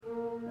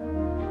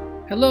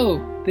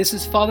Hello, this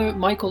is Father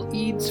Michael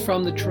Eads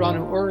from the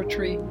Toronto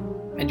Oratory,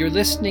 and you're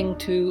listening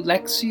to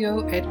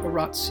Lectio et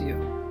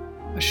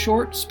Oratio, a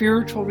short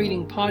spiritual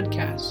reading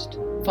podcast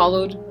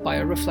followed by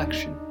a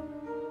reflection.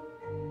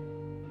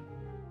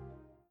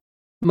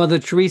 Mother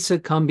Teresa,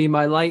 Come Be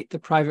My Light, the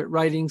Private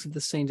Writings of the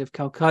Saint of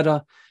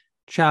Calcutta,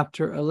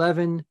 Chapter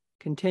 11,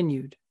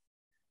 continued.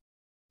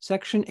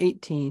 Section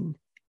 18,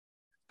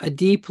 A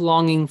Deep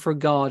Longing for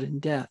God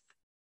and Death.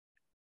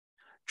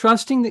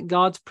 Trusting that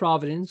God's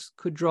providence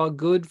could draw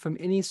good from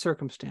any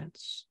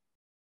circumstance,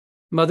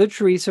 Mother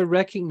Teresa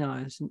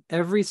recognized in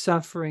every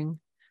suffering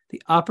the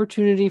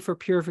opportunity for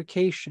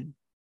purification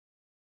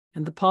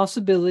and the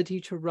possibility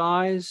to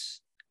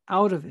rise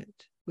out of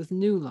it with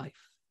new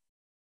life.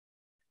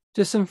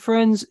 To some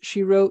friends,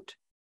 she wrote,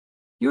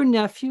 "Your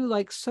nephew,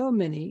 like so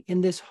many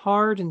in this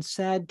hard and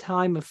sad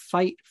time of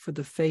fight for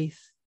the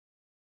faith,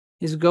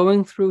 is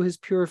going through his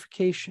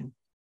purification.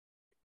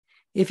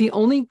 If he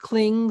only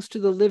clings to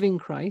the living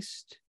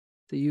Christ,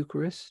 the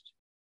Eucharist,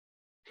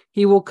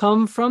 he will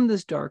come from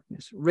this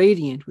darkness,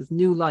 radiant with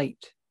new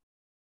light,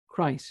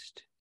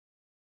 Christ."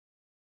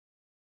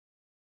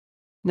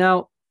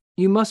 Now,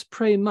 you must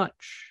pray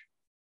much,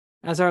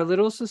 as our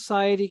little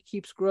society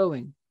keeps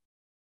growing,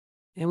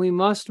 and we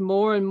must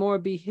more and more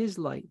be his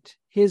light,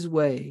 his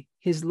way,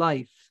 his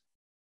life,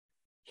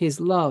 his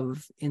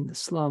love in the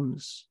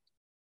slums.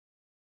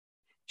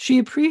 She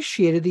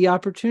appreciated the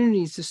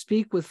opportunities to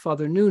speak with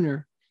Father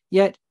Nooner,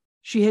 yet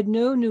she had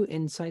no new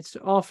insights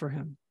to offer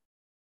him,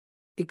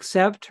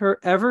 except her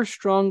ever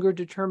stronger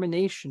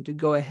determination to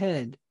go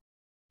ahead,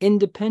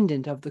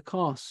 independent of the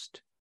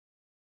cost.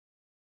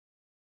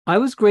 I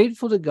was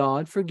grateful to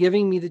God for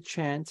giving me the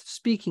chance of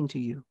speaking to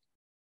you,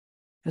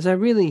 as I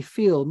really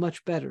feel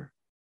much better.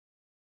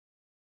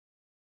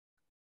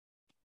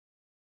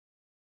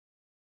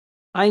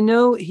 I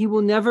know he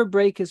will never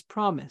break his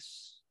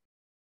promise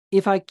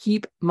if I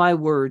keep my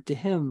word to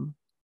him.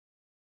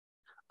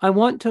 I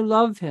want to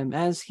love him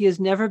as he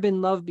has never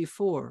been loved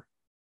before,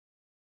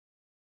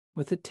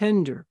 with a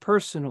tender,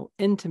 personal,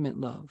 intimate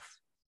love.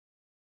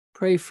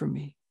 Pray for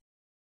me.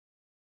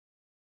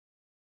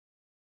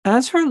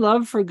 As her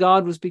love for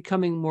God was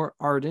becoming more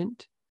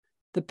ardent,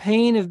 the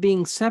pain of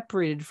being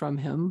separated from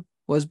him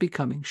was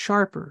becoming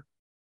sharper.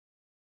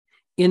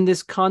 In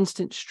this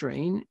constant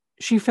strain,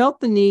 she felt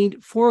the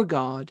need for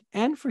God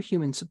and for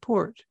human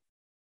support.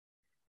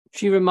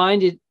 She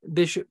reminded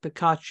Bishop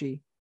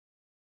Piccacci,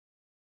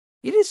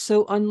 "It is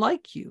so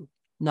unlike you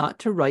not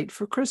to write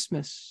for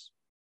Christmas,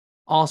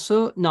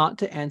 also not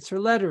to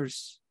answer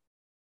letters.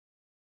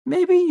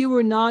 Maybe you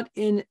were not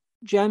in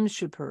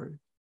Jamshedpur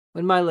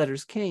when my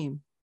letters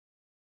came.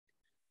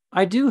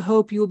 I do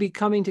hope you will be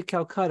coming to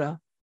Calcutta,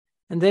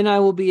 and then I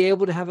will be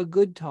able to have a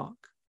good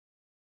talk.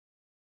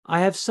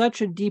 I have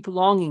such a deep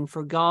longing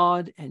for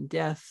God and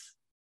death.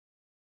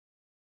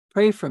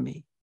 Pray for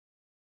me,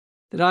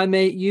 that I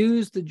may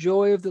use the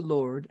joy of the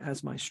Lord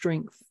as my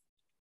strength."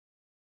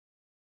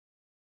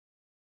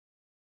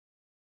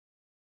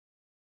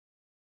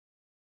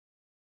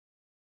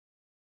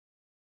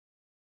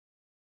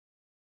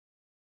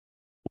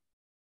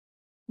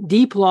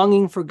 Deep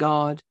longing for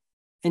God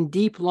and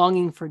deep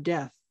longing for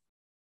death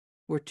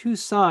were two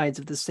sides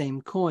of the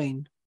same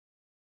coin.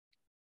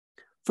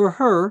 For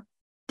her,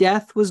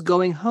 death was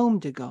going home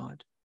to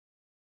God.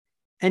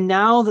 And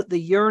now that the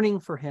yearning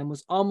for him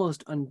was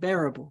almost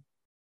unbearable,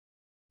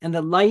 and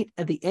the light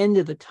at the end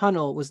of the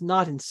tunnel was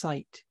not in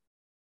sight,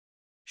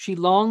 she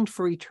longed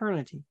for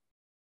eternity,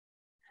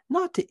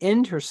 not to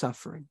end her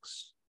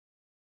sufferings,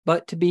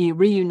 but to be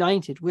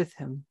reunited with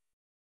him.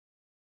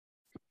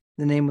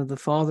 In the name of the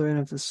Father, and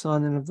of the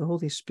Son, and of the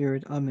Holy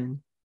Spirit.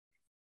 Amen.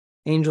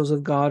 Angels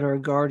of God, our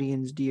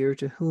guardians dear,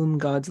 to whom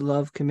God's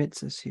love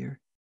commits us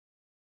here,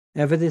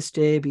 ever this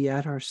day be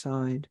at our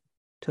side,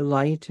 to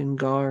light and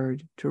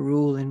guard, to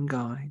rule and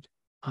guide.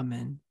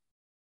 Amen.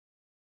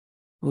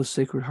 O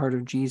Sacred Heart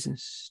of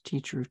Jesus,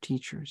 Teacher of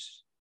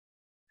teachers,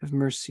 have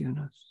mercy on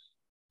us.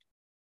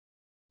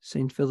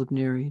 Saint Philip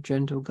Neri,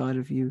 gentle God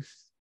of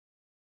youth,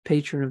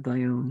 patron of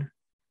thy own,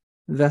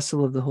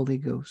 vessel of the Holy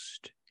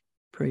Ghost,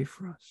 pray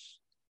for us.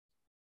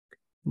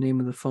 In the name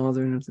of the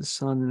Father, and of the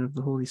Son, and of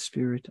the Holy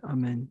Spirit.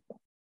 Amen.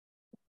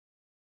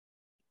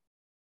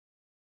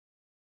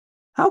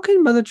 How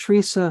can Mother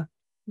Teresa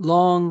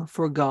long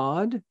for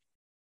God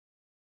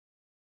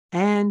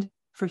and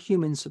for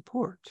human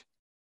support?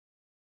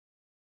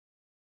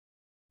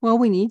 Well,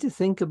 we need to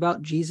think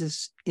about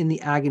Jesus in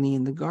the agony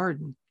in the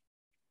garden.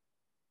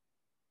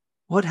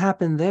 What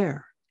happened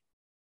there?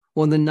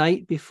 Well, the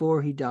night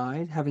before he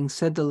died, having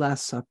said the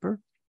Last Supper,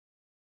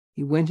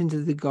 he went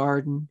into the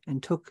garden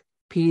and took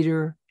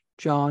Peter,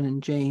 John,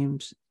 and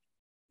James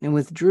and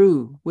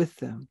withdrew with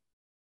them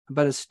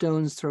about a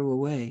stone's throw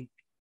away.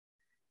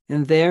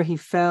 And there he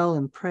fell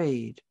and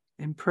prayed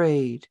and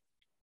prayed.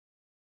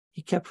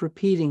 He kept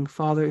repeating,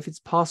 "Father, if it's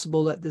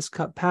possible, let this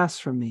cup pass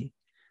from me,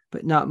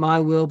 but not my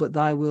will, but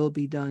thy will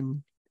be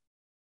done."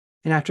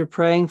 And after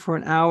praying for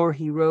an hour,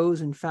 he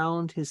rose and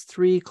found his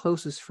three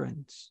closest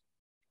friends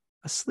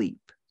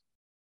asleep.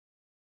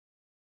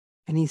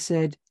 And he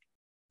said,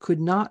 could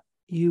not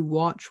you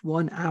watch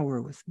 1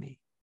 hour with me?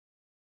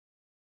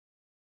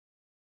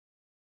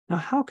 Now,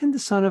 how can the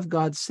Son of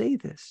God say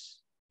this?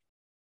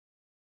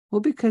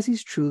 Well, because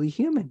he's truly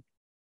human.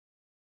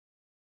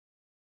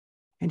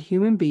 And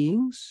human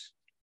beings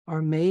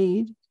are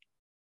made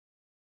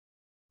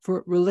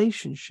for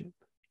relationship.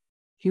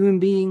 Human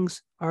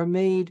beings are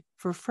made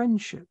for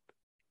friendship.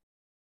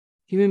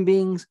 Human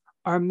beings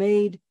are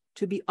made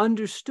to be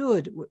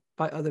understood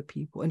by other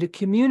people and to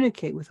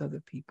communicate with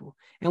other people.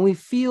 And we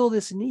feel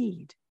this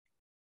need.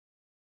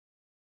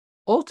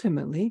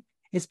 Ultimately,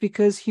 it's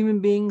because human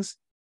beings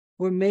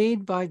were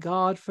made by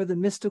God for the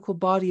mystical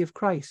body of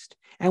Christ,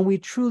 and we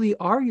truly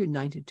are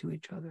united to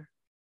each other.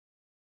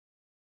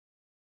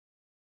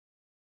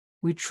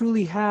 We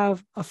truly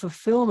have a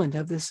fulfillment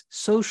of this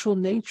social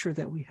nature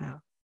that we have.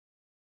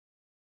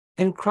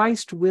 And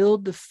Christ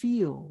willed to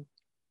feel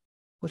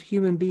what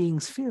human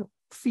beings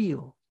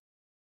feel.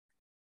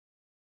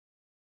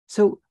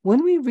 So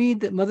when we read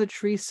that Mother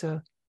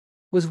Teresa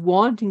was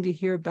wanting to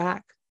hear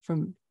back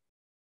from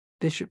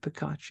Bishop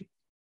Picacci,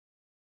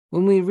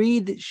 when we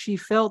read that she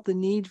felt the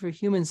need for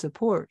human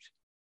support,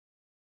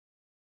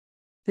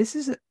 this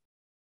is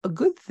a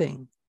good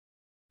thing.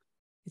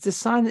 It's a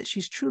sign that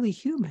she's truly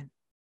human.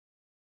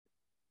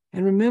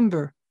 And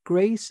remember,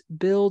 grace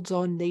builds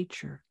on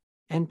nature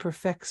and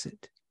perfects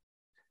it.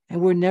 And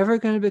we're never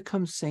going to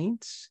become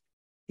saints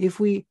if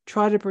we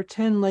try to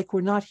pretend like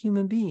we're not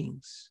human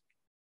beings.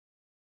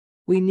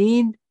 We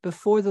need,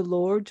 before the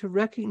Lord, to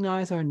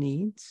recognize our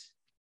needs,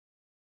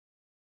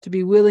 to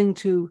be willing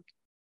to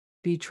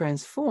be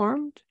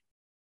transformed,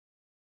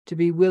 to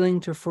be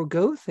willing to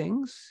forego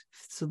things,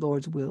 if it's the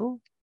Lord's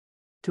will,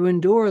 to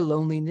endure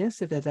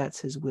loneliness, if that's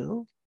his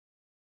will,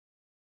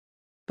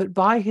 but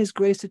by his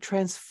grace to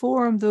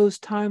transform those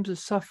times of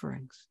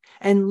sufferings.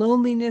 And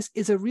loneliness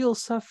is a real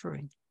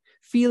suffering,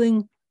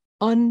 feeling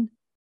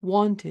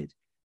unwanted,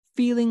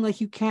 feeling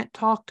like you can't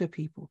talk to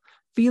people,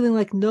 feeling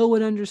like no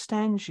one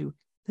understands you.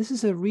 This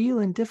is a real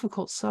and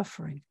difficult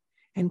suffering,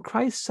 and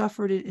Christ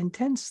suffered it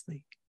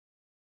intensely.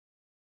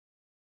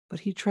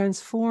 But he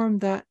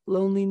transformed that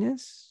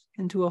loneliness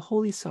into a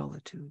holy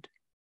solitude.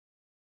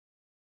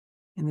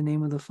 In the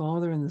name of the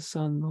Father, and the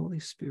Son, and the Holy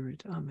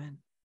Spirit. Amen.